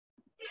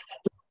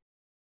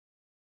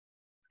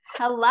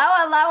Hello,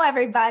 hello,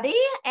 everybody,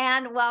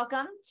 and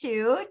welcome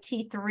to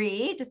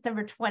T3,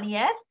 December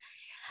 20th.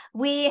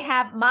 We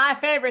have my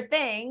favorite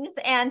things,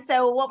 and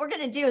so what we're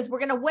going to do is we're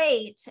going to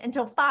wait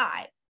until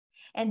 5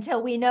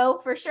 until we know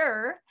for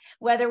sure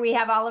whether we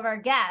have all of our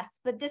guests,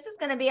 but this is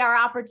going to be our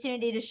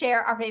opportunity to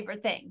share our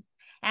favorite things.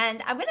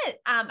 And I'm going to,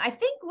 I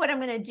think what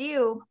I'm going to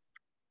do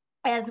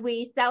as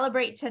we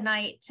celebrate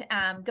tonight,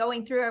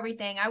 going through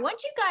everything, I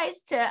want you guys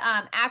to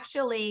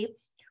actually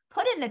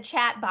put in the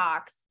chat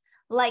box,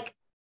 like,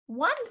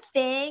 one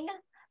thing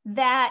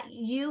that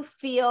you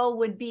feel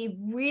would be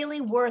really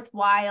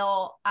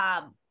worthwhile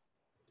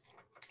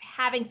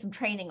having some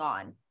training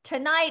on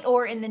tonight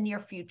or in the near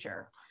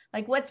future.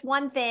 Like, what's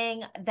one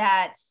thing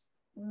that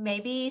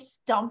maybe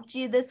stumped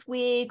you this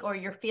week, or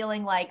you're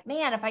feeling like,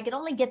 man, if I could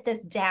only get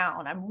this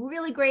down. I'm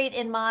really great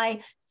in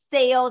my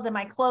sales and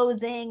my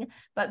closing,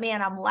 but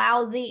man, I'm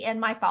lousy in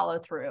my follow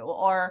through.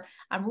 Or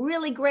I'm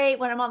really great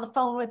when I'm on the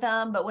phone with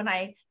them, but when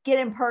I get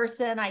in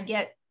person, I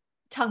get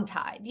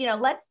tongue-tied.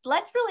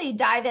 Let's really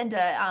dive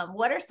into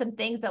what are some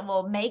things that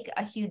will make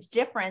a huge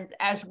difference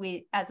as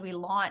we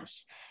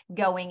launch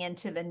going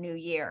into the new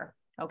year.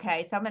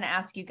 Okay, so I'm going to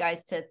ask you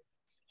guys to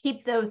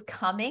keep those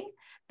coming,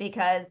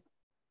 because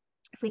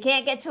if we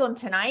can't get to them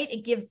tonight,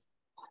 it gives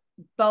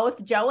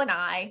both Joe and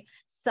I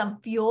some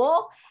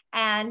fuel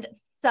and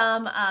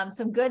some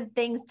good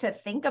things to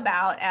think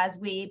about as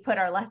we put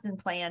our lesson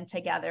plan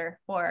together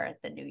for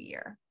the new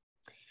year.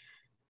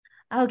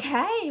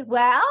 Okay,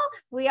 well,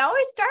 we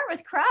always start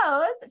with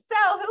crows. So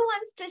who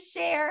wants to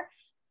share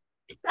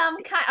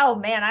some kind? Oh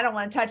man, I don't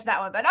want to touch that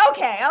one, but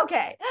okay.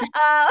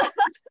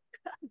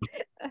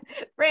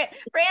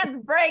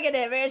 Fran's breaking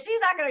it, man. She's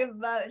not going to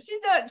vote.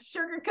 She's not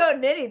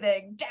sugarcoating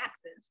anything.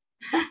 Taxes.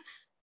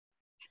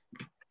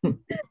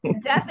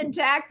 Death and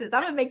taxes.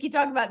 I'm going to make you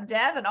talk about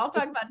death, and I'll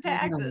talk about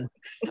taxes.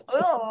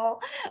 Oh,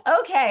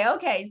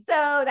 okay.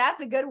 So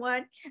that's a good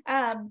one. Who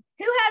has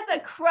a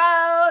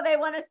crow? They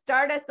want to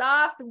start us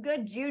off. Some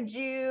good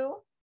juju.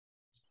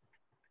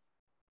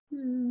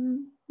 We're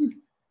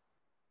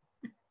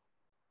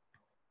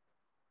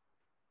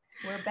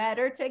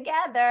better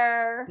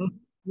together.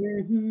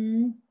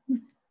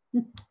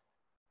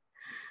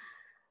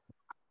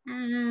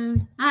 All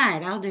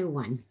right, I'll do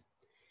one.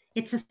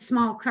 It's a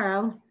small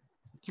crow.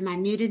 Am I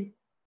muted?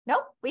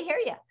 Nope, we hear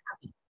you.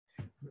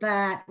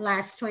 But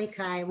last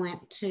week I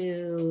went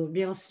to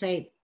real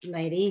estate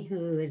lady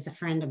who is a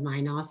friend of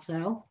mine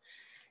also,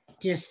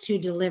 just to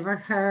deliver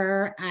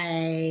her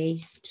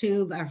a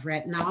tube of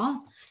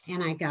retinol,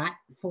 and I got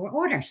 4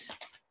 orders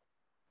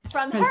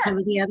from some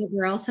of the other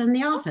girls in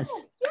the office.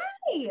 Oh,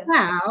 yay.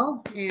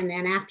 So, and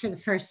then after the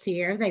first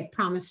year, they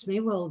promised me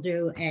we'll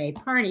do a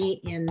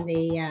party in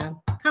the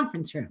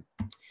conference room.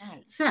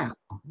 Nice. So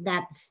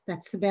that's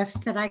the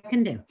best that I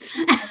can do.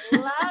 I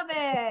love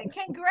it.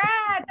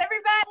 Congrats,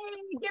 everybody.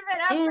 Give it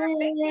up for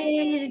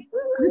Vicky.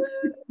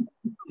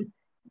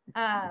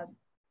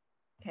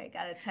 Okay,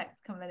 got a text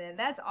coming in.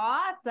 That's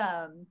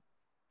awesome.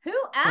 Who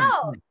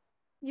else?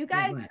 You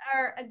guys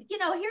are,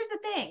 here's the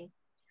thing.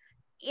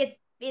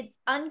 It's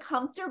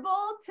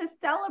uncomfortable to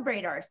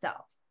celebrate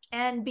ourselves.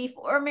 And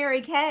before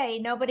Mary Kay,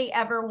 nobody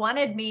ever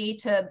wanted me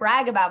to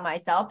brag about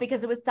myself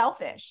because it was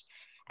selfish.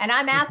 And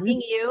I'm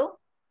asking you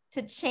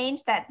to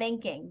change that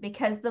thinking,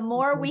 because the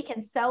more we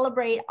can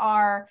celebrate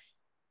our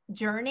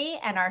journey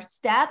and our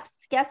steps,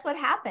 guess what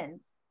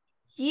happens?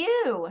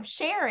 You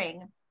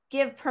sharing,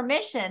 give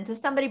permission to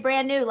somebody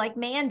brand new like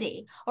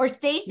Mandy or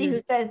Stacy,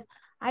 who says,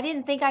 I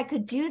didn't think I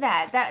could do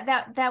that.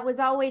 That was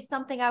always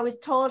something I was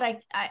told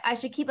I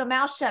should keep a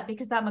mouth shut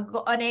because I'm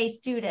an A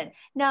student.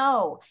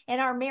 No, in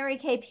our Mary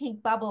Kay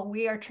Pink bubble,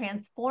 we are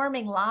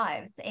transforming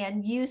lives,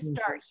 and you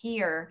start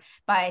here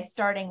by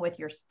starting with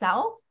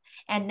yourself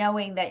and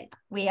knowing that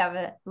we have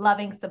a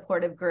loving,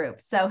 supportive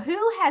group. So who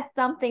has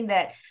something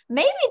that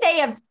maybe they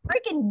have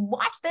freaking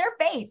watched their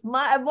face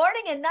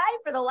morning and night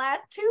for the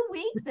last 2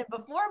 weeks, and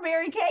before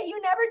Mary Kay,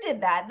 you never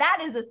did that. That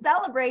is a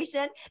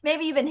celebration.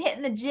 Maybe you've been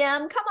hitting the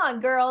gym. Come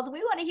on, girls. We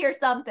want to hear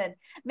something.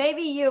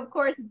 Maybe you, of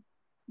course,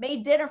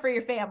 made dinner for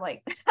your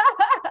family.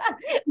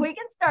 We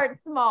can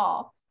start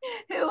small.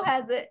 Who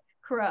has it?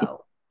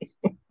 Crow.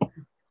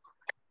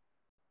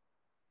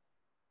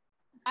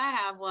 I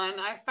have one.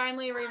 I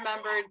finally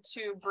remembered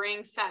to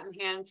bring satin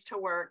hands to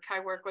work.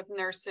 I work with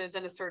nurses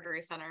in a surgery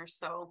center,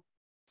 so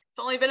it's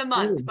only been a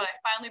month, but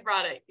I finally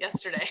brought it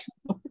yesterday.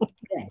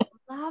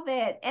 Love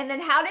it. And then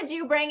how did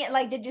you bring it?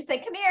 Like, did you say,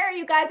 come here,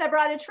 you guys, I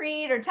brought a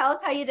treat, or tell us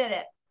how you did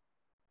it?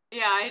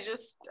 Yeah, I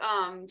just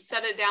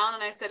set it down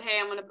and I said, hey,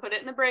 I'm going to put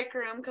it in the break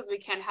room because we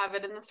can't have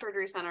it in the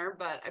surgery center,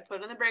 but I put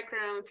it in the break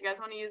room. If you guys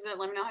want to use it,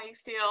 let me know how you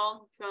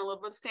feel. If you want a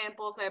little bit of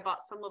samples, I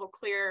bought some little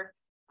clear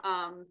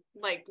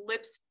like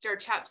lips or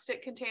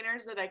chapstick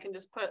containers that I can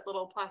just put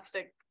little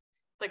plastic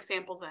like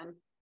samples in.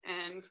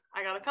 And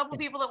I got a couple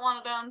people that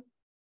wanted them,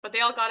 but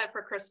they all got it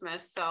for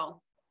Christmas. So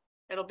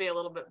it'll be a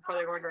little bit before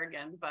they order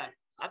again, but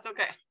that's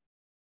okay.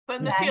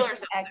 Putting the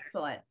feelers out there.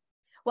 Excellent.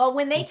 Well,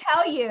 when they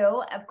tell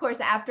you, of course,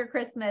 after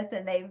Christmas,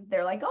 and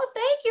they're like, oh,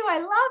 thank you, I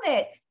love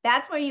it.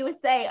 That's where you would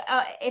say,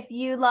 if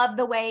you love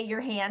the way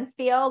your hands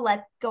feel,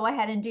 let's go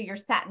ahead and do your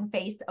satin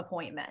face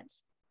appointment.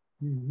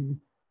 Mm-hmm.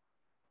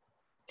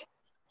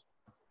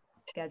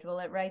 Schedule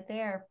it right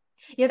there.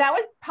 Yeah, that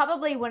was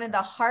probably one of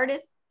the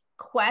hardest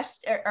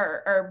questions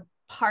or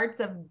parts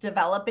of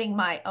developing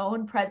my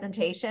own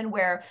presentation,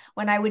 where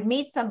when I would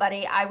meet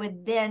somebody, I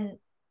would then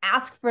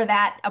ask for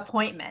that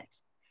appointment.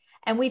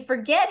 And we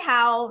forget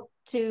how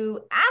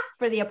to ask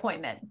for the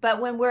appointment.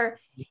 But when we're,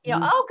 you know,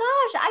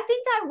 oh gosh, I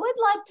think I would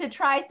love to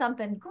try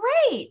something.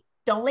 Great.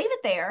 Don't leave it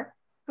there.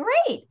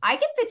 Great. I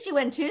can fit you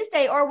in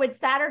Tuesday, or would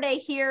Saturday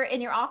here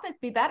in your office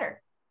be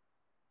better?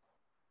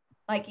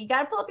 Like, you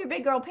got to pull up your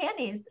big girl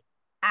panties.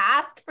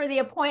 Ask for the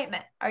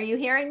appointment. Are you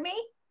hearing me?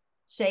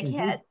 Shake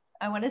heads.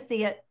 I want to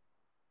see it.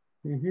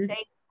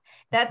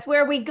 That's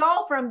where we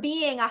go from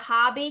being a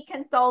hobby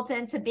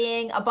consultant to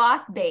being a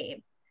boss babe.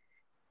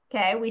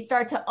 Okay, we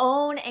start to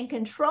own and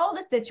control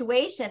the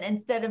situation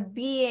instead of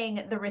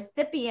being the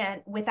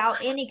recipient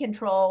without any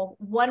control,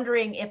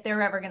 wondering if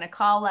they're ever going to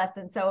call us.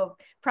 And so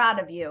proud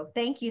of you.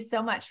 Thank you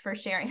so much for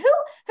sharing.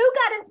 Who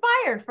got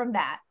inspired from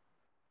that?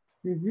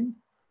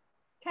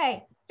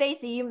 Okay,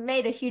 Stacy, you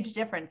made a huge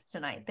difference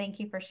tonight. Thank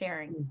you for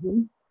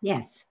sharing.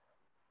 Yes.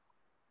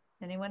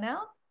 Anyone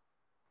else?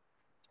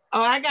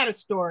 Oh, I got a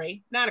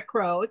story. Not a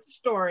crow. It's a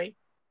story.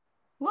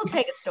 We'll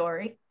take a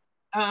story.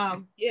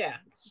 Yeah,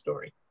 it's a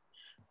story.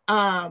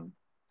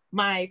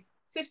 My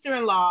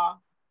sister-in-law,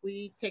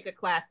 we take a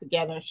class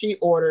together, and she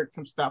ordered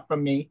some stuff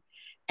from me.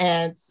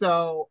 And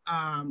so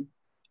I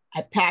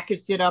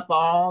packaged it up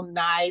all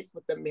nice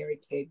with a Mary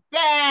Kay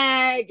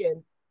bag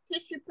and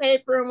tissue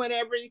paper and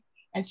whatever.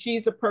 And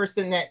she's a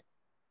person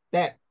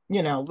that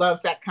you know,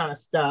 loves that kind of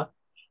stuff.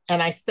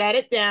 And I sat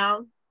it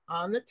down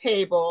on the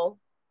table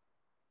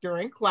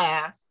during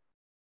class,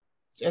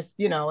 just,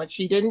 you know, and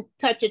she didn't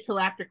touch it till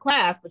after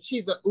class, but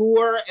she's a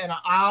ooher and an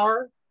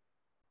ahher.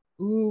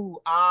 Ooh,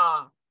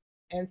 ah.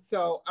 And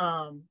so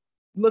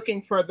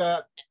looking for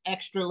the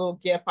extra little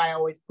gift I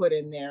always put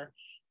in there.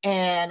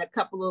 And a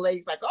couple of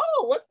ladies like,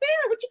 oh, what's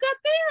there? What you got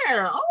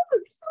there? Oh,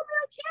 you saw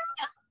Mary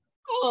Kay?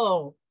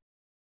 Oh,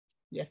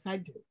 yes, I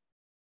do.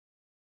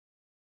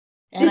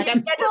 And I got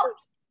Woo!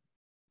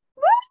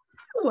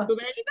 So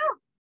there you go.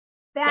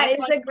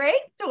 That's a great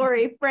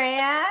story,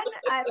 Fran.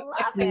 I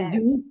love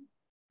it.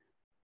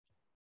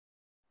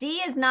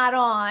 Dee is not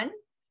on.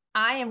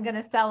 I am going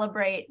to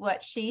celebrate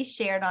what she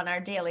shared on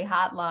our daily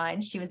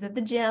hotline. She was at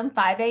the gym,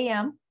 5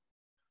 a.m.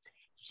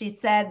 She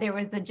said there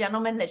was a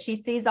gentleman that she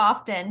sees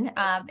often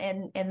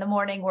in the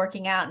morning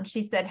working out. And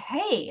she said,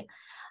 hey,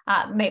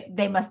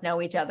 they must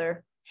know each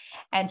other.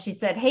 And she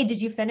said, hey,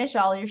 did you finish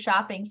all your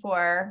shopping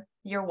for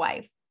your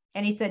wife?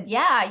 And he said,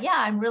 yeah,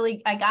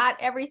 I got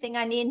everything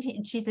I need.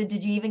 And she said,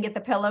 did you even get the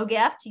pillow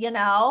gift, you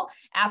know,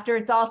 after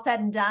it's all said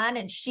and done?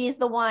 And she's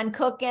the one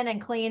cooking and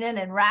cleaning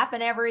and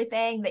wrapping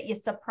everything, that you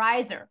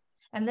surprise her.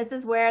 And this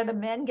is where the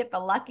men get the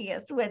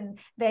luckiest, when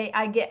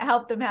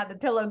help them have the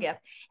pillow gift.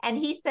 And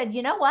he said,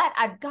 you know what?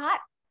 I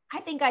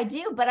think I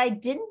do, but I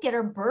didn't get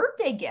her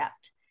birthday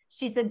gift.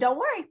 She said, don't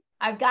worry,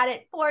 I've got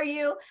it for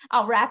you.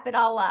 I'll wrap it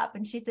all up.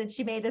 And she said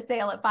she made a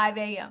sale at 5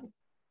 a.m.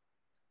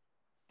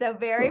 So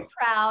very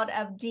proud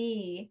of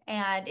Dee.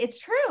 And it's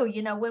true,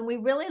 you know, when we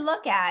really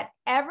look at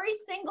every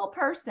single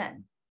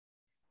person,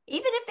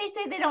 even if they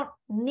say they don't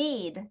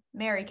need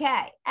Mary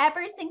Kay,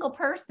 every single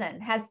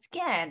person has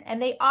skin, and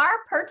they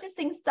are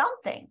purchasing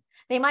something.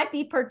 They might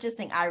be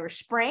purchasing Irish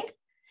Spring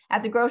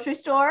at the grocery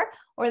store,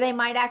 or they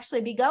might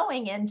actually be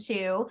going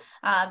into,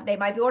 they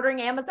might be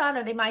ordering Amazon,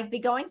 or they might be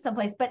going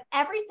someplace, but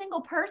every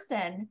single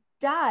person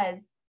does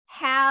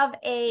have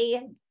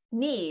a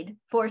need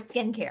for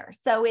skincare.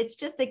 So it's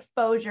just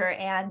exposure,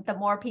 and the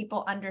more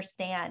people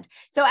understand.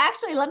 So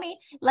actually, let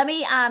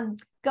me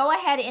go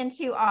ahead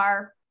into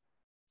our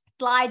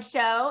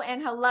slideshow.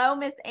 And hello,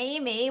 Miss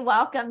Amy.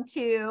 Welcome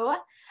to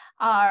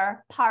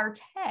our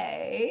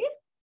party.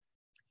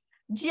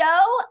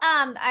 Joe,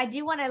 I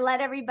do want to let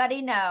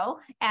everybody know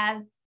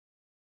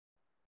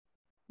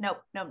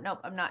Nope,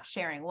 I'm not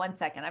sharing. One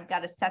second. I've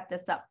got to set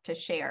this up to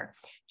share.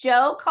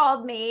 Joe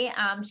called me.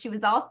 She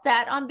was all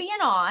set on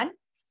being on,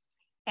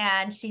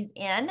 and she's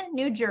in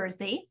New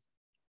Jersey.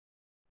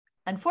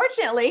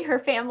 Unfortunately, her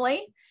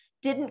family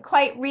didn't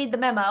quite read the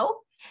memo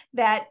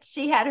that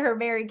she had her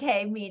Mary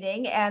Kay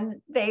meeting,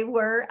 and they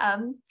were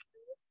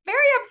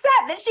very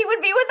upset that she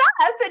would be with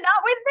us and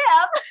not with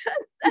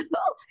them. So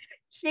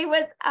she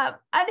was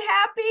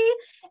unhappy,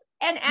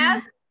 and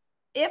asked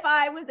if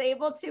I was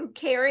able to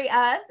carry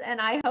us,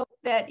 and I hope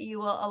that you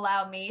will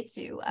allow me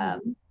to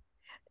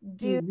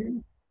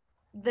do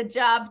the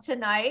job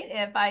tonight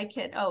if I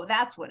can. Oh,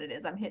 that's what it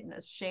is. I'm hitting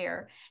this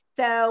share.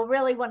 So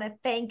really want to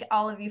thank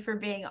all of you for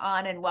being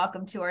on, and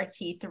welcome to our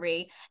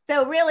T3.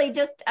 So really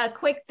just a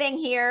quick thing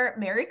here.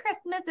 Merry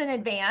Christmas in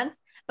advance,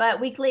 but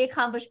weekly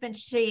accomplishment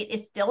sheet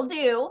is still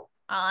due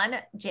on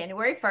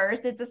January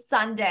 1st. It's a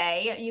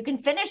Sunday. You can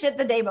finish it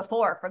the day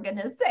before, for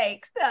goodness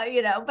sakes. So,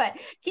 you know, but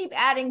keep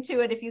adding to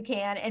it if you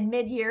can. And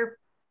mid-year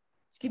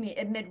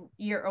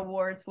mid-year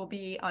awards will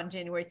be on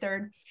January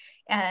 3rd.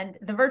 And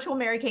the virtual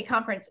Mary Kay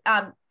conference,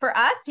 for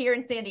us here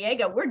in San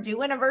Diego, we're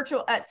doing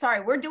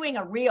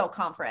a real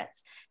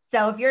conference.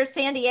 So if you're in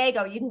San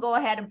Diego, you can go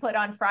ahead and put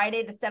on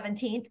Friday the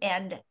 17th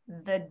and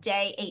the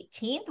day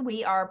 18th.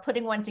 We are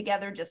putting one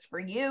together just for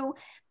you,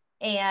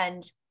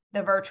 and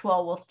the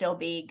virtual will still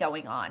be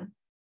going on.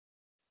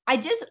 I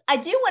do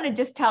want to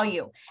just tell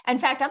you, in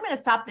fact, I'm going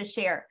to stop the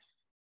share.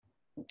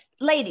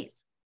 Ladies,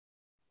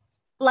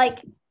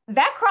 like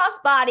that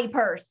crossbody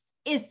purse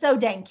is so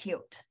dang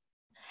cute.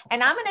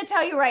 And I'm going to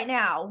tell you right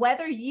now,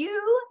 whether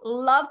you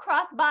love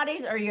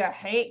crossbodies or you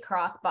hate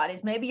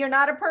crossbodies, maybe you're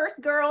not a purse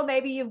girl,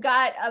 maybe you've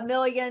got a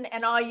million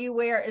and all you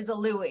wear is a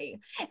Louis.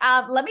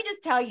 Let me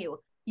just tell you,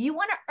 you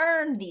want to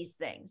earn these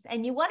things,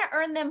 and you want to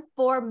earn them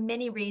for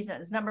many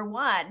reasons. Number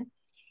one,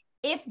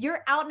 if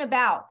you're out and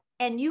about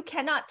and you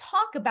cannot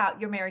talk about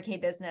your Mary Kay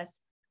business,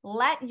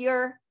 let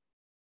your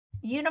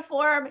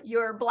uniform,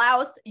 your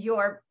blouse,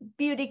 your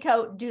beauty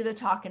coat do the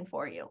talking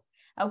for you.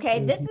 Okay.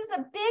 Mm-hmm. This is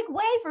a big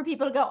way for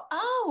people to go,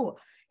 oh,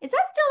 is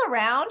that still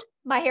around?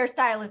 My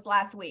hairstylist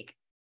last week,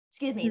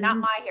 excuse me, not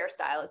my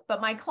hairstylist,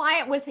 but my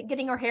client was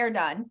getting her hair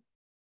done.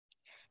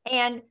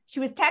 And she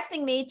was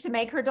texting me to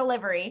make her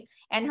delivery.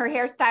 And her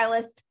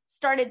hairstylist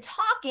started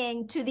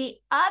talking to the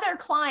other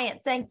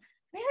client saying,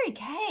 Mary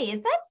Kay,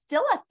 is that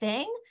still a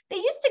thing? They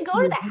used to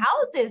go to the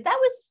houses. That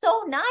was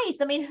so nice.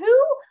 I mean, who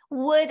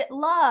would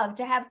love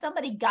to have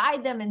somebody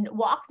guide them and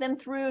walk them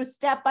through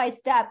step by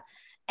step?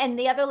 And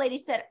the other lady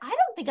said, I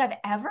don't think I've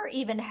ever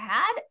even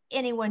had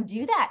anyone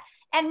do that.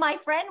 And my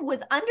friend was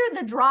under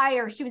the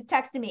dryer. She was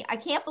texting me, I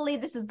can't believe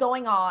this is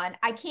going on.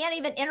 I can't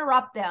even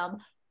interrupt them.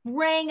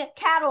 Bring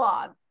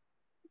catalogs.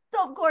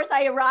 So of course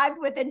I arrived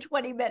within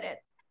 20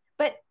 minutes.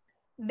 But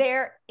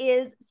there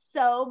is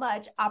so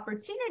much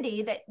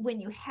opportunity that when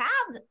you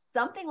have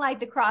something like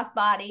the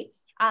crossbody,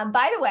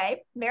 by the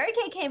way, Mary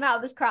Kay came out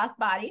with this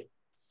crossbody,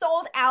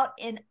 sold out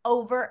in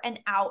under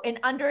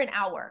an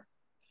hour.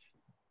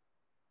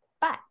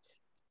 But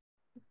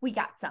we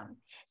got some.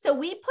 So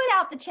we put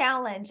out the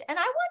challenge, and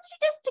I want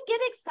you just to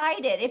get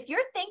excited. If you're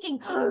thinking,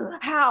 oh,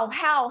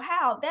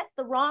 how, that's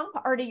the wrong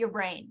part of your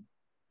brain.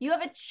 You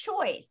have a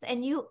choice,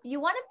 and you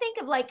want to think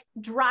of like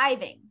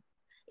driving.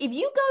 If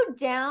you go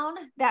down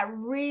that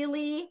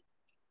really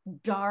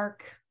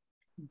dark,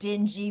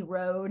 dingy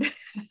road,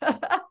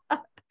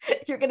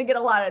 you're going to get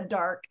a lot of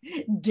dark,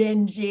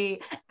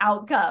 dingy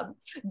outcome.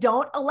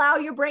 Don't allow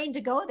your brain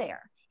to go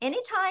there.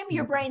 Anytime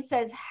your brain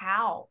says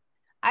how,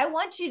 I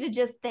want you to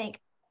just think,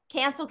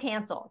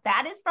 cancel.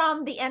 That is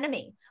from the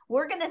enemy.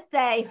 We're going to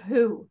say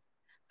who,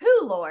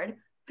 Lord?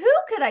 Who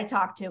could I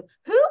talk to?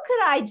 Who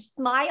could I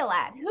smile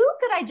at? Who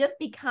could I just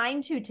be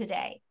kind to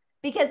today?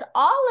 Because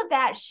all of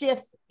that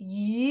shifts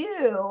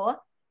you.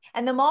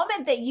 And the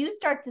moment that you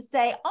start to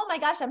say, oh my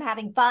gosh, I'm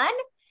having fun,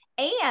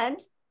 and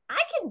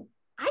I can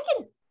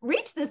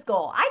reach this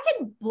goal. I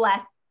can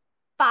bless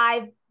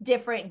 5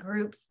 different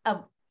groups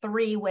of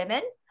 3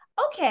 women.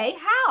 Okay,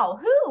 how?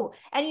 Who?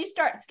 And you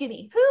start,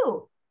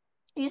 who?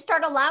 You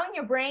start allowing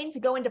your brain to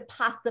go into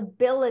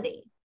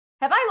possibility.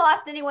 Have I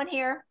lost anyone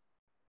here?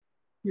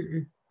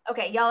 Mm-mm.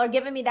 Okay, y'all are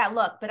giving me that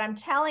look, but I'm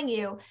telling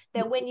you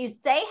that when you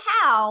say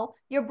how,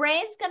 your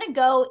brain's going to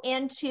go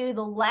into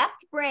the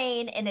left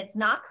brain, and it's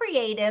not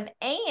creative,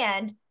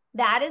 and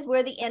that is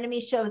where the enemy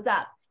shows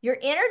up. Your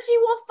energy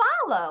will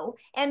follow,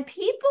 and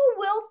people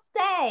will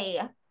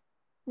say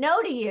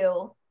no to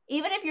you,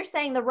 even if you're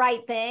saying the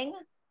right thing,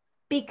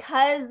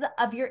 because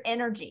of your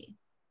energy.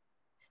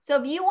 So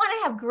if you want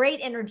to have great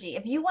energy,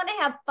 if you want to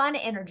have fun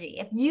energy,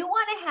 if you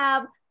want to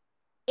have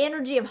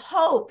energy of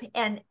hope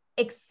and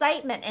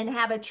excitement and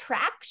have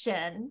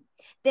attraction,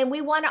 then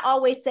we want to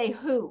always say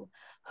who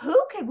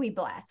could we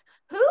bless?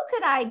 Who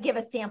could I give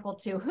a sample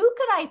to? Who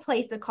could I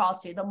place a call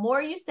to? The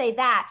more you say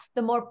that,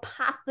 the more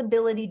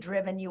possibility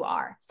driven you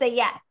are. Say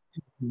yes.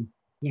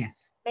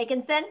 Yes.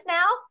 Making sense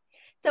now?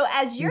 So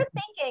as you're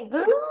thinking, I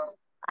haven't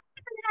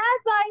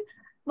had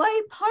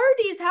my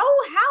parties, how?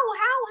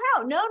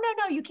 No,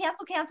 you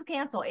cancel.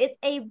 It's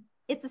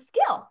a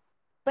skill,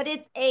 but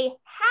it's a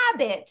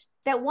habit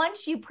that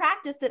once you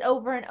practice it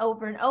over and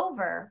over and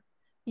over,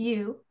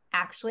 you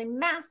actually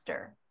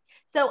master.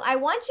 So I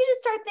want you to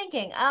start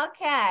thinking,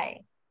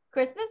 okay,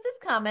 Christmas is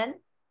coming,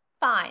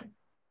 fine.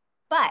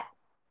 But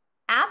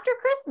after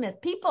Christmas,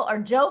 people are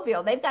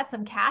jovial. They've got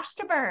some cash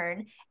to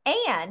burn,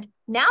 and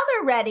now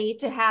they're ready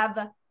to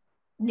have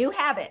new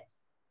habits.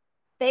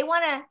 They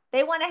want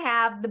to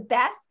have the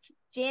best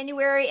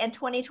January and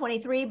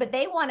 2023, but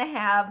they want to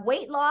have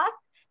weight loss.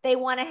 They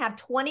want to have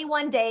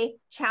 21-day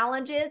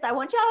challenges. I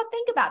want y'all to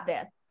think about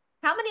this.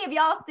 How many of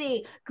y'all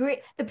see the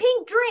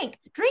pink drink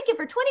it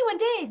for 21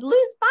 days,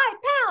 lose 5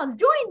 pounds,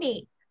 join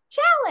me,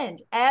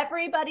 challenge?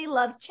 Everybody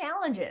loves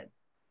challenges.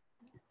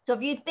 So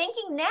if you're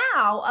thinking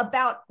now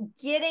about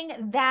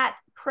getting that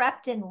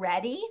prepped and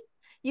ready,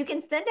 you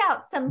can send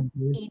out some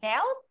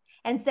emails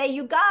and say,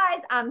 you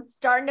guys, I'm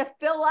starting to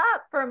fill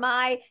up for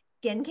my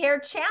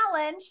skincare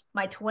challenge,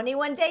 my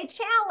 21-day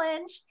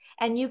challenge,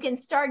 and you can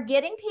start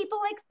getting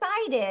people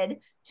excited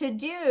to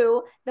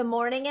do the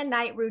morning and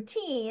night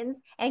routines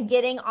and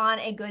getting on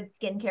a good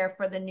skincare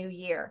for the new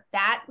year.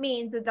 That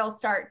means that they'll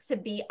start to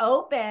be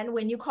open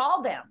when you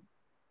call them.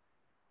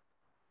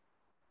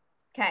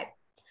 Okay.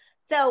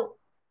 So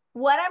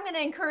what I'm going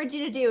to encourage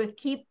you to do is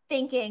keep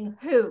thinking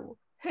who.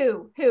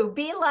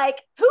 Be like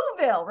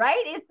Whoville,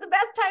 right? It's the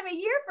best time of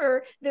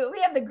year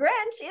we have the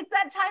Grinch. It's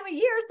that time of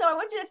year. So I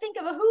want you to think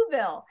of a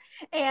Whoville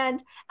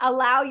and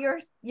allow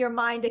your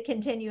mind to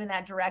continue in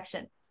that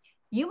direction.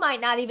 You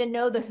might not even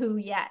know the who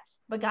yet,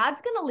 but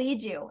God's going to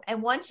lead you.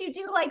 And once you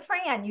do, like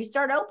Fran, you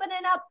start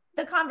opening up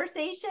the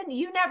conversation,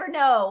 you never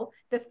know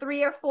the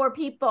 3 or 4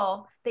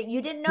 people that you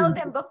didn't know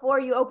them before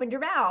you opened your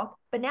mouth,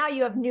 but now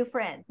you have new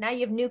friends. Now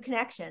you have new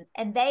connections,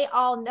 and they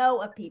all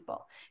know of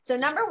people. So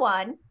number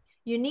 1,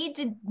 you need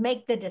to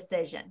make the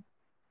decision.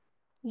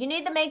 You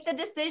need to make the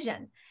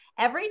decision.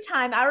 Every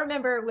time, I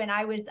remember when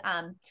I was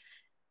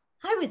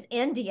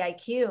in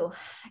DIQ,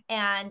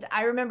 and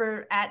I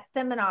remember at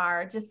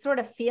seminar just sort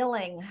of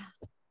feeling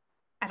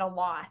at a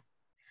loss.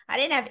 I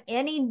didn't have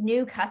any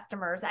new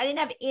customers. I didn't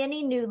have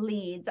any new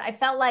leads. I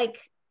felt like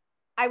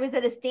I was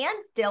at a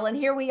standstill, and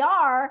here we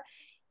are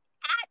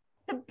at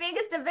the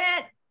biggest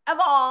event of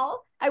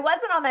all. I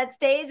wasn't on that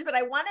stage, but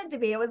I wanted to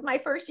be. It was my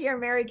first year in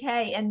Mary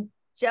Kay, and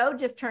Joe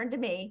just turned to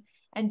me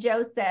and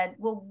Joe said,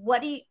 well,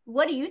 what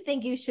do you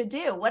think you should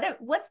do?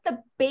 What's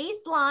the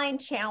baseline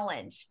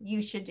challenge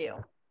you should do?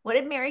 What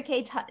did Mary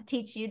Kay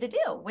teach you to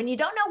do? When you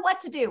don't know what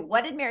to do,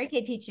 what did Mary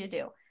Kay teach you to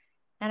do?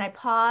 And I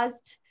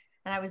paused,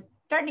 and I was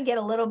starting to get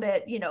a little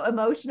bit,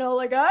 emotional.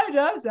 Like, I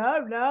just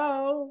don't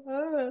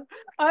know.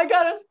 I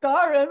got a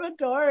scar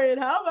inventory,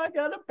 and how am I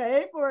going to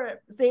pay for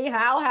it? See,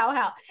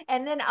 how?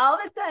 And then all of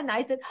a sudden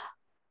I said,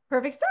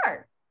 perfect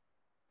start.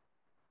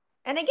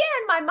 And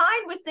again, my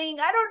mind was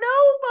thinking, I don't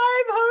know if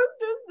I'm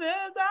hostess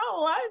this, I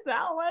don't like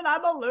that one,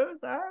 I'm a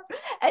loser.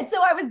 And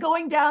so I was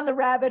going down the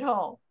rabbit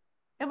hole.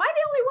 Am I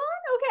the only one?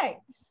 Okay.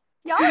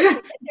 Y'all are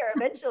going to get there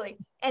eventually.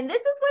 And this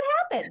is what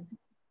happened.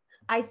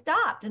 I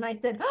stopped and I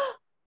said,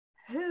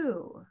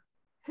 who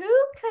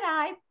could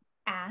I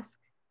ask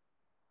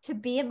to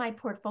be in my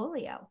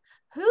portfolio?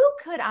 Who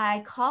could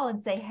I call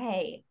and say,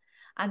 hey,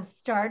 I'm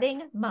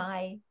starting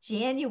my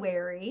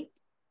January,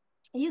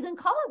 you can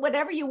call it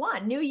whatever you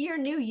want, New Year,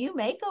 New You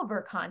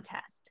makeover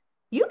contest.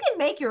 You can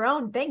make your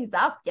own things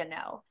up,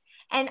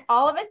 And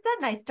all of a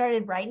sudden I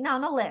started writing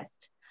on a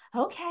list.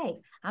 Okay,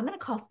 I'm going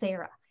to call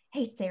Sarah.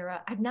 Hey,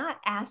 Sarah, I've not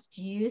asked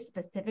you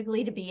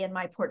specifically to be in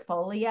my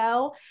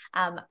portfolio.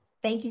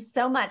 Thank you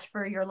so much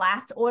for your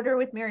last order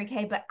with Mary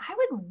Kay, but I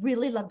would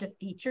really love to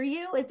feature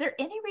you. Is there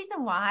any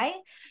reason why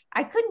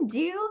I couldn't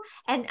do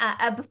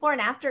a before and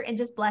after and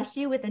just bless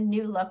you with a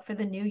new look for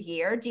the new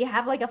year? Do you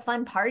have like a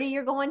fun party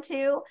you're going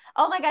to?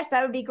 Oh my gosh,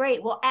 that would be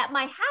great. Well, at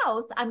my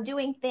house, I'm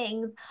doing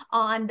things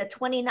on the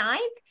 29th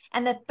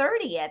and the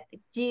 30th.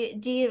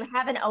 Do you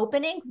have an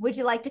opening? Would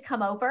you like to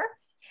come over?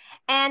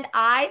 And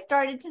I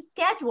started to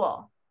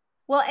schedule.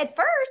 Well, at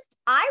first,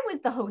 I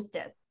was the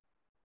hostess.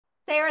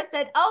 Sarah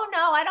said, oh,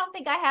 no, I don't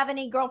think I have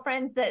any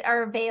girlfriends that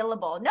are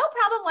available. No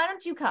problem. Why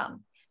don't you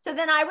come? So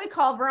then I would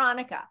call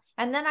Veronica,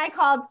 and then I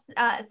called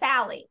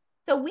Sally.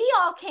 So we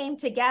all came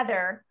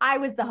together. I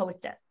was the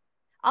hostess.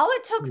 All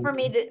it took for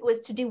me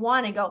was to do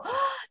one and go,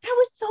 oh, that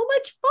was so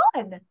much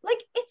fun.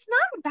 Like, it's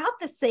not about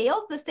the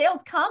sales. The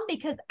sales come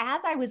because as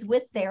I was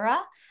with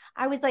Sarah,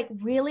 I was like,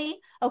 really?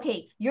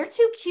 Okay, you're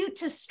too cute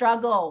to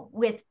struggle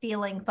with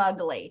feeling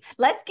fugly.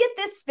 Let's get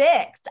this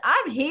fixed.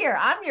 I'm here.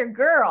 I'm your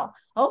girl.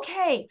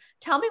 Okay,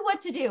 tell me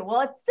what to do.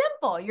 Well, it's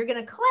simple. You're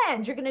going to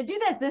cleanse. You're going to do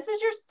this. This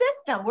is your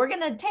system. We're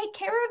going to take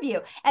care of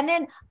you. And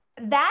then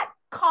that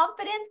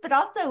confidence, but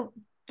also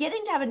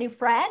getting to have a new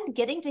friend,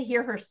 getting to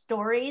hear her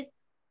stories,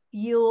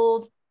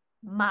 fueled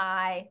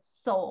my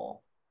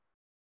soul.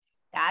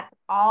 That's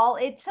all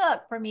it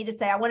took for me to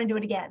say, I want to do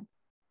it again.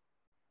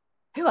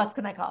 Who else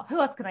can I call? Who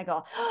else can I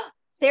call?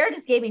 Sarah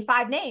just gave me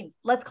 5 names.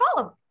 Let's call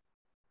them.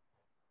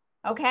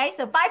 Okay,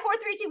 so 5, 4,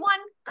 3, 2, 1,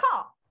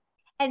 call.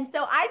 And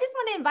so I just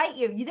want to invite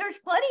you. There's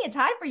plenty of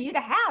time for you to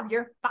have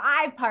your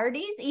 5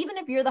 parties, even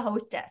if you're the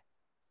hostess.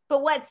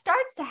 But what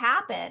starts to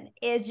happen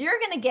is you're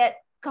going to get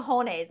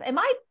cojones. Am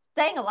I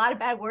saying a lot of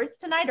bad words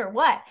tonight or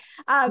what?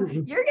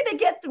 You're going to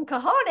get some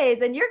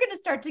cojones, and you're going to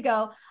start to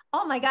go,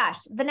 oh my gosh,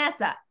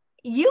 Vanessa,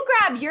 you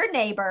grab your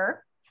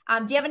neighbor.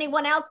 Do you have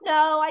anyone else?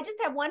 No, I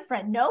just have one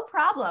friend. No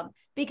problem.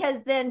 Because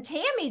then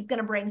Tammy's going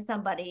to bring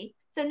somebody.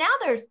 So now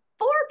there's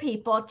 4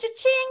 people.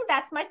 Cha-ching,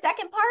 that's my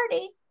second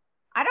party.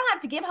 I don't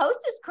have to give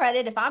hostess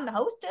credit if I'm the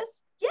hostess.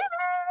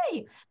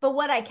 Yay! But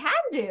what I can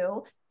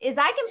do is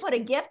I can put a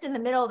gift in the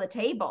middle of the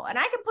table, and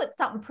I can put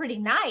something pretty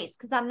nice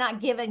because I'm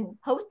not giving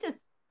hostess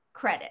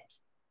credit.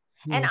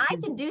 And I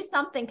can do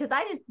something because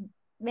I just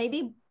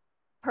maybe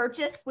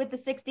purchase with the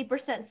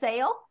 60%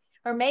 sale,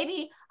 or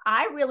maybe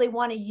I really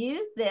want to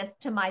use this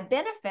to my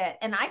benefit,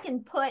 and I can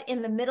put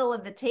in the middle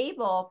of the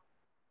table,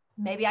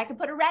 maybe I can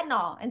put a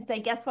retinol and say,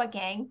 guess what,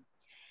 gang?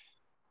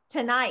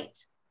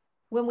 Tonight,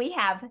 when we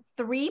have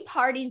 3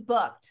 parties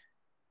booked,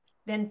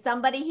 then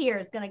somebody here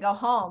is going to go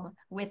home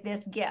with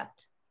this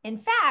gift. In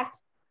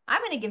fact,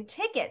 I'm going to give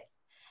tickets.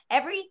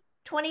 Every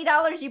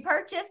 $20 you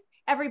purchase,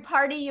 every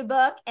party you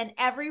book, and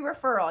every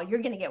referral,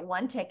 you're going to get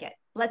one ticket.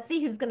 Let's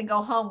see who's going to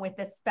go home with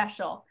this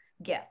special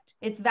gift.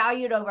 It's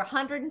valued over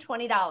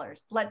 $120.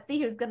 Let's see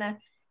who's going to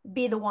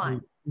be the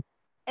one.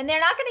 And they're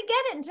not going to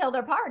get it until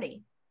their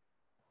party.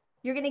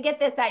 You're going to get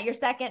this at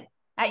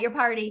your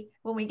party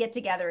when we get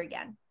together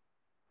again.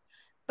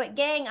 But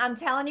gang, I'm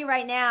telling you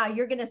right now,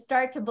 you're going to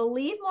start to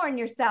believe more in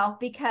yourself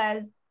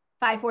because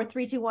 5, 4,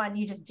 3, 2, 1,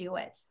 you just do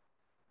it.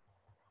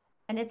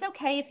 And it's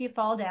okay if you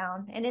fall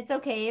down. And it's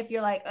okay if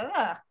you're like,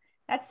 ugh,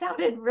 that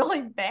sounded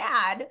really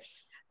bad.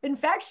 In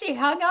fact, she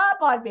hung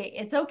up on me.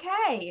 It's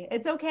okay.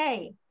 It's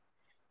okay.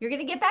 You're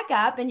going to get back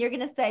up and you're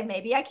going to say,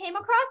 maybe I came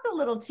across a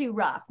little too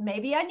rough.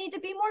 Maybe I need to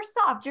be more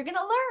soft. You're going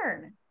to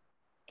learn.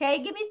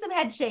 Okay. Give me some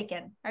head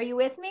shaking. Are you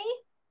with me?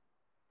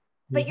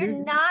 But you're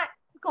not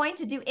going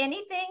to do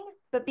anything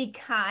but be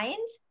kind.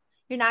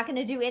 You're not going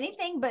to do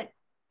anything but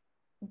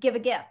give a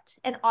gift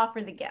and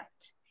offer the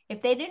gift.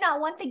 If they do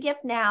not want the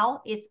gift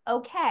now, it's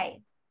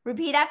okay.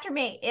 Repeat after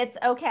me. It's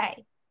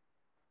okay.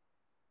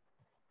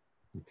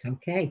 It's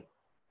okay.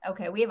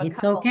 Okay. We have a It's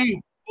couple.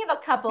 okay. We have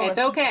a couple. It's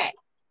okay.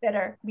 That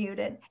are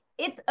muted.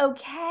 It's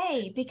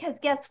okay, because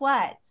guess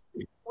what?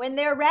 When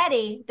they're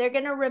ready, they're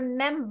going to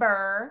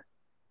remember.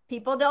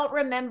 People don't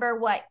remember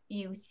what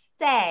you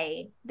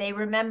say. They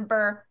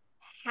remember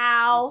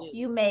how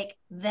you make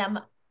them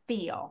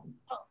feel.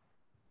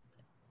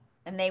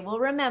 And they will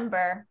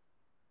remember,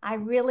 I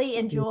really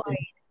enjoyed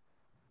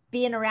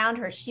being around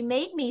her. She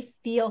made me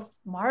feel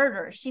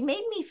smarter. She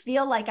made me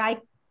feel like I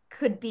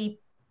could be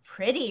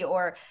pretty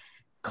or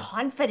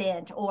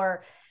confident,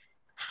 or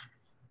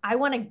I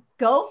want to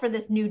go for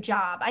this new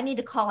job. I need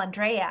to call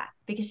Andrea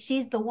because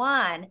she's the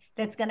one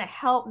that's going to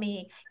help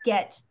me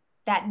get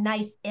that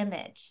nice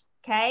image.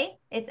 Okay.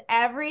 It's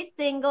every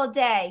single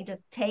day.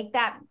 Just take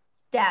that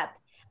step.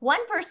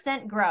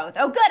 1% growth.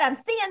 Oh, good. I'm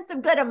seeing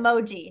some good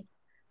emojis.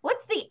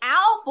 What's the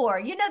owl for?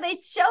 You know, they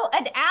show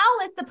an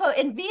owl is supposed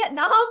in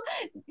Vietnam.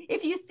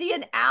 If you see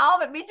an owl,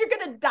 it means you're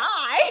going to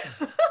die.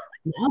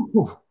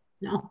 No.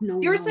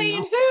 You're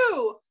saying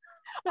who?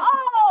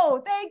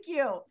 Oh, thank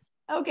you.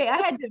 Okay, I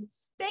had to.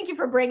 Thank you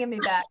for bringing me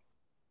back.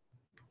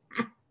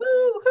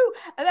 Woo-hoo.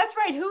 That's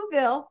right,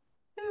 Whoville.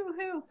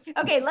 Who.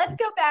 Okay, let's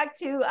go back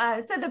to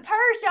so the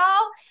purse,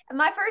 y'all.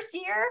 My first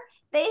year,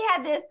 they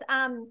had this.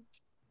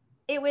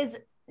 It was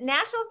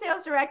National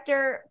Sales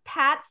Director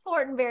Pat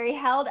Fortenberry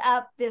held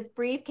up this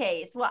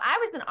briefcase. Well, I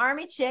was an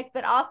Army chick,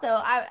 but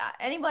also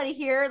anybody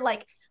here,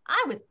 like,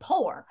 I was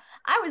poor.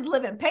 I was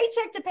living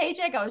paycheck to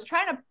paycheck. I was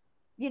trying to,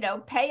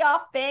 pay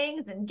off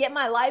things and get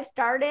my life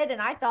started.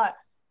 And I thought,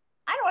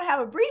 I don't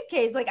have a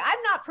briefcase. Like,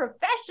 I'm not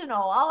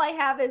professional. All I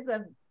have is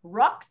a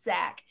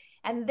rucksack.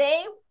 And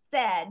they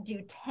said,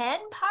 do 10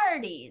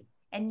 parties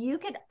and you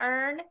could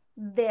earn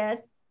this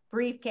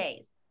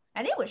briefcase.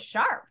 And it was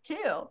sharp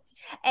too.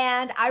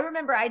 And I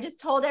remember I just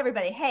told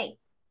everybody, hey,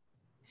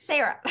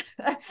 Sarah,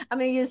 I'm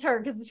going to use her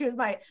because she was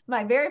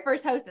my very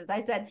first hostess.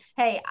 I said,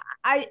 hey,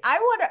 I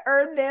want to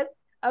earn this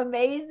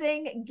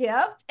amazing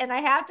gift. And I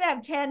have to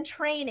have 10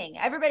 training.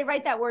 Everybody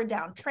write that word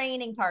down,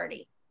 training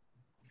party.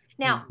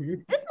 Now, this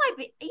might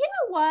be, you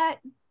know what?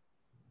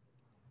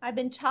 I've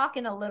been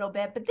talking a little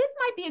bit, but this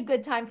might be a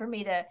good time for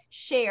me to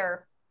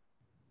share.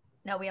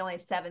 No, we only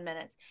have 7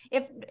 minutes.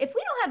 If we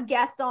don't have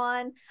guests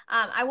on,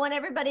 I want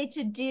everybody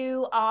to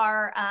do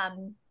our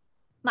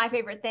my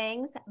favorite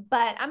things,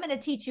 but I'm going to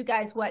teach you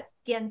guys what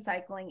skin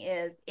cycling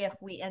is if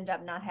we end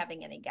up not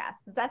having any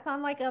guests. Does that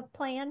sound like a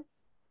plan?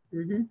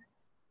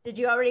 Did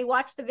you already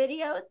watch the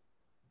videos?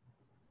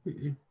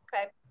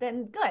 Okay,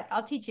 then good.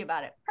 I'll teach you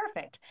about it.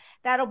 Perfect.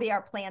 That'll be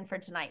our plan for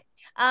tonight.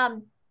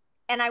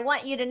 And I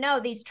want you to know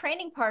these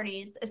training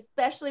parties,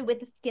 especially with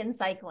the skin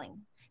cycling,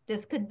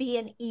 this could be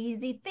an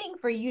easy thing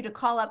for you to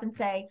call up and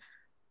say,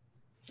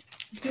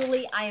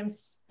 Julie, I am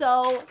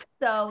so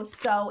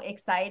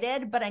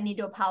excited, but I need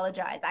to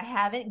apologize. I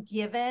haven't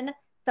given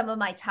some of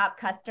my top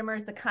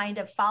customers the kind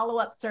of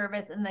follow-up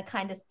service and the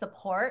kind of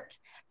support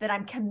that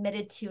I'm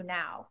committed to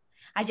now.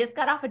 I just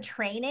got off a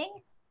training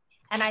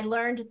and I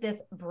learned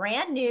this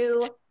brand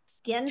new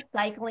skin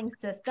cycling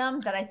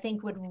system that I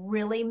think would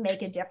really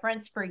make a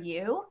difference for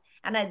you.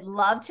 And I'd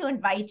love to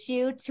invite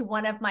you to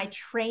one of my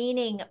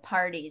training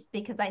parties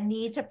because I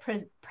need to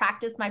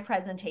practice my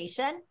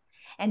presentation.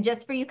 And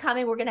just for you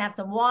coming, we're going to have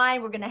some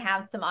wine, we're going to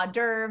have some hors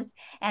d'oeuvres,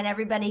 and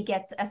everybody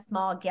gets a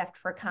small gift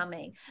for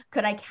coming.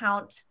 Could I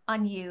count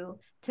on you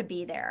to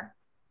be there?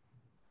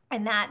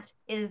 And that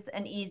is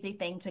an easy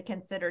thing to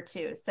consider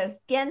too. So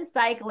skin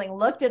cycling,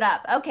 looked it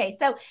up. Okay,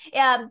 so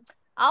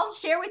I'll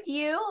share with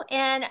you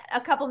in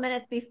a couple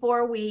minutes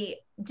before we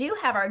do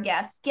have our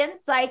guests. Skin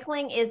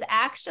cycling is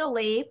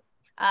actually,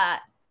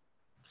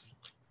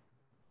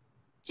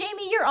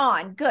 Jamie, you're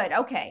on. Good.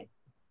 Okay.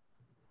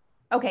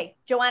 Okay.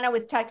 Joanna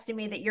was texting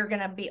me that you're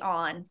going to be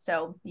on.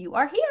 So you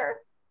are here.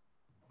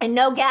 And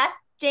no guests,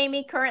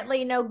 Jamie,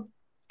 currently no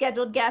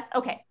scheduled guests.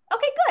 Okay.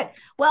 Okay, good.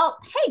 Well,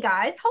 hey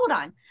guys, hold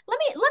on. let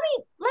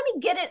me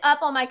get it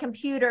up on my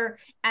computer,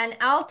 and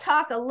I'll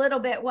talk a little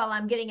bit while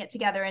I'm getting it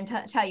together and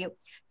tell you.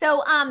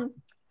 So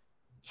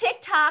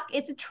TikTok,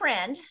 it's a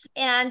trend,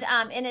 and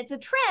it's a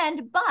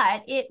trend,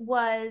 but it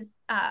was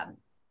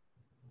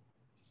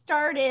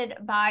started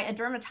by a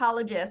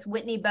dermatologist,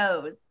 Whitney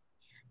Bowes,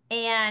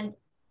 and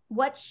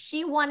what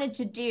she wanted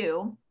to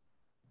do,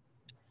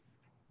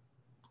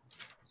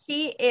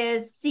 she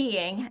is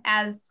seeing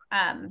as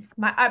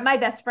my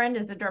best friend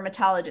is a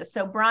dermatologist.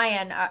 So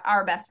Brian,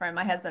 our best friend,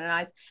 my husband and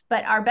I's,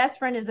 but our best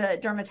friend is a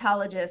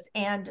dermatologist.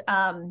 And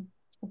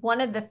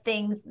one of the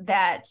things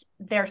that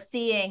they're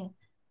seeing,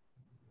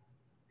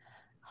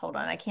 hold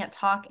on, I can't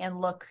talk and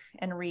look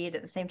and read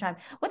at the same time.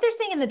 What they're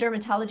seeing in the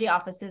dermatology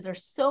offices are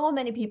so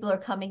many people are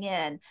coming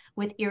in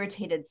with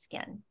irritated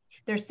skin.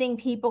 They're seeing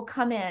people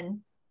come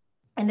in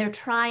and they're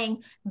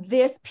trying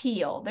this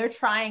peel, they're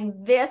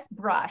trying this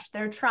brush,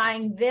 they're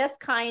trying this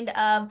kind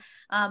of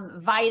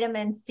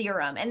vitamin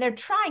serum, and they're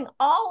trying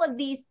all of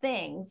these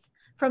things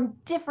from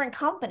different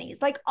companies.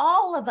 Like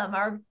all of them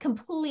are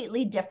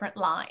completely different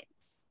lines.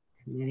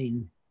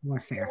 Getting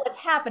more fair. What's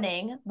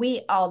happening,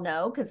 we all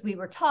know because we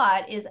were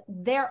taught, is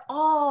they're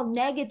all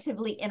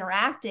negatively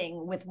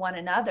interacting with one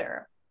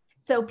another.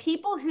 So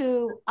people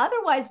who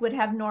otherwise would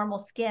have normal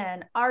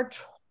skin are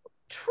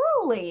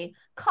truly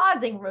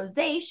causing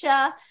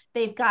rosacea.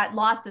 They've got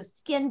loss of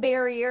skin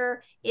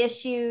barrier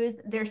issues.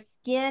 Their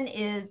skin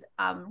is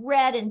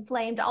red,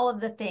 inflamed, all of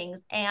the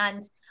things.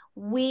 And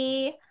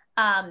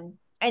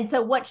and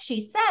so what she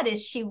said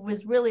is she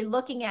was really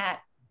looking at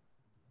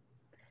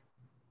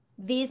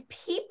these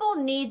people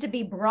need to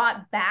be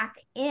brought back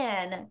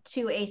in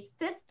to a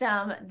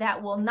system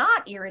that will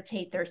not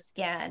irritate their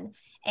skin.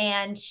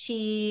 And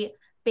she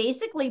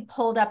basically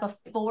pulled up a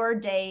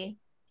 4-day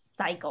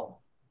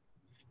cycle.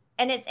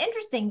 And it's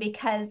interesting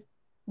because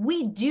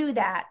we do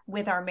that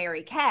with our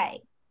Mary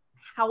Kay.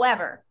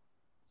 However,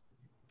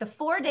 the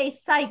 4-day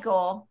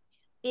cycle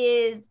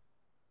is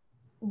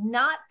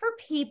not for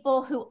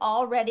people who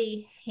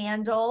already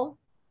handle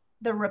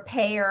the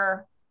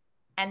repair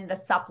and the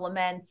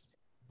supplements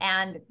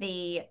and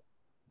the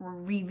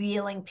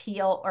revealing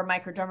peel or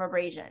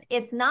microdermabrasion.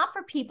 It's not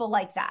for people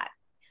like that.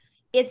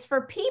 It's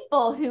for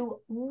people who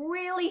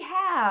really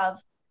have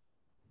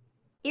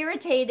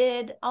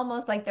irritated,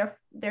 almost like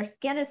their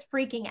skin is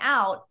freaking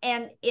out,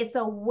 and it's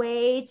a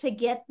way to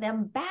get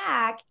them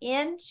back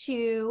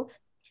into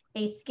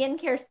a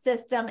skincare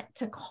system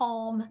to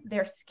calm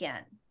their skin.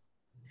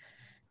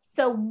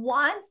 So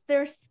once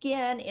their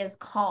skin is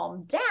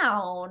calmed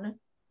down,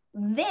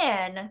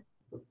 then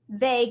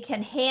they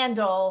can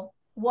handle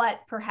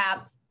what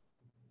perhaps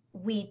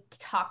we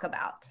talk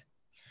about.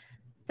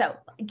 So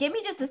give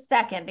me just a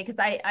second, because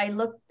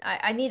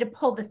I need to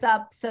pull this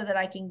up so that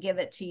I can give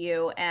it to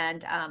you.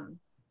 And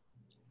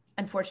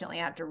unfortunately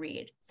I have to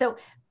read. So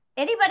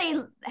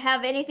anybody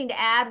have anything to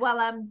add while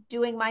I'm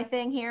doing my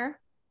thing here?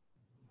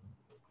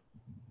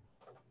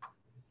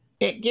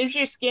 It gives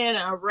your skin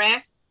a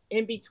rest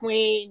in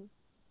between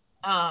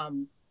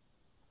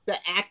the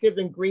active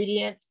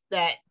ingredients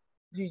that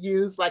you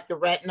use, like the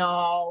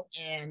retinol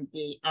and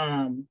the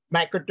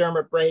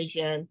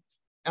microdermabrasion.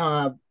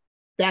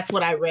 That's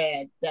what I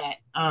read, that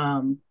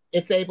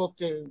it's able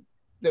to,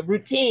 the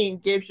routine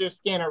gives your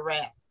skin a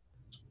rest.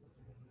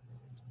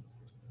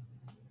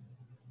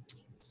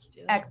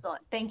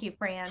 Excellent. Thank you,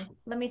 Fran.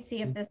 Let me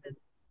see if this is,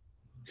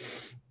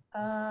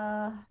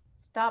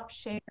 stop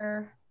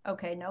share.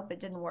 Okay, nope,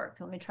 it didn't work.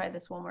 Let me try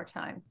this one more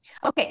time.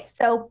 Okay,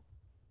 so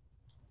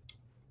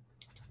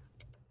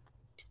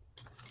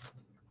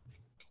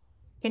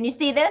can you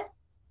see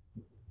this?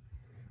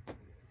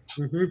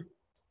 Mm-hmm.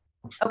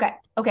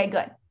 Okay,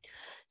 good.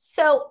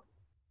 So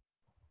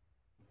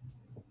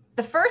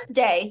the first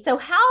day, so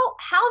how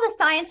the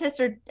scientists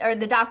or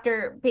the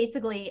doctor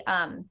basically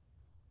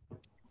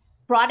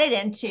brought it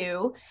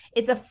into,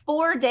 it's a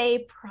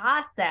 4-day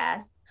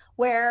process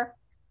where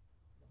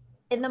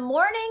in the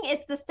morning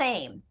it's the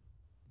same.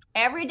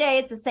 Every day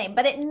it's the same.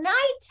 But at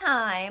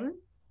nighttime,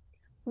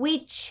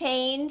 we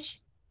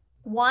change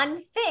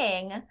one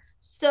thing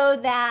so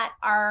that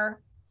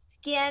our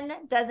skin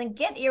doesn't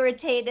get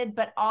irritated,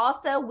 but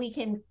also we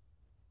can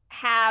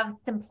have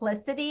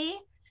simplicity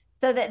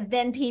so that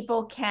then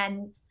people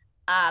can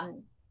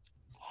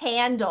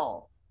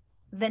handle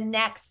the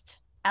next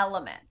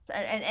elements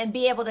and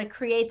be able to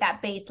create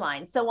that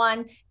baseline. So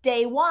on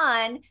day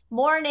 1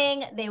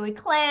 morning, they would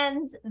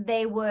cleanse,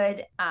 they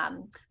would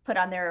put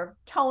on their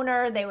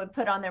toner, they would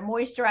put on their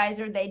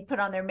moisturizer, they'd put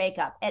on their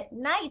makeup. At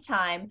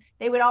nighttime,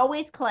 they would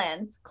always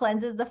cleanse.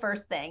 Cleanse is the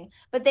first thing,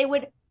 but they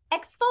would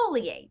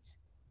exfoliate.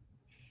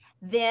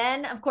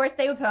 Then, of course,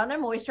 they would put on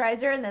their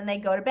moisturizer and then they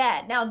go to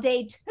bed. Now,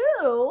 day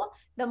 2,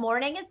 the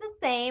morning is the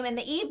same, and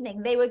the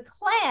evening they would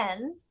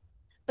cleanse,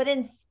 but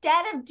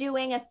instead of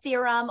doing a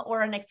serum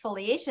or an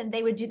exfoliation,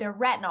 they would do their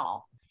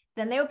retinol.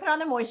 Then they would put on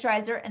their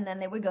moisturizer and then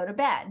they would go to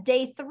bed.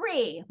 Day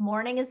 3,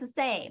 morning is the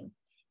same.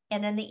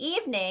 And in the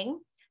evening,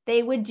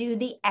 they would do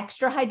the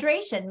extra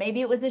hydration.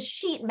 Maybe it was a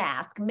sheet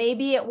mask.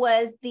 Maybe it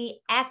was the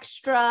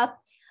extra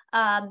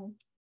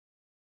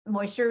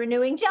moisture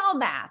renewing gel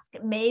mask.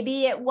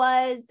 Maybe it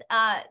was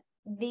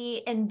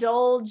the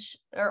Indulge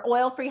or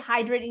oil-free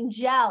hydrating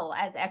gel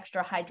as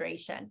extra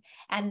hydration.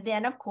 And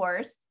then of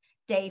course,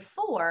 day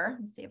 4,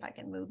 let's see if I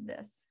can move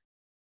this.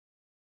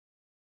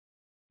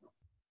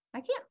 I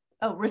can't,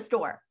 oh,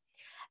 restore.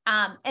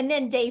 And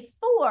then day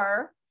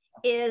 4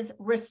 is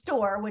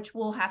restore, which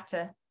we'll have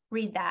to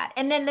read that.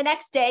 And then the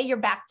next day you're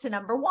back to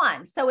number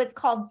 1. So it's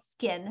called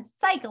skin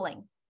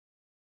cycling.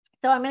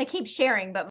 So I'm going to keep sharing, but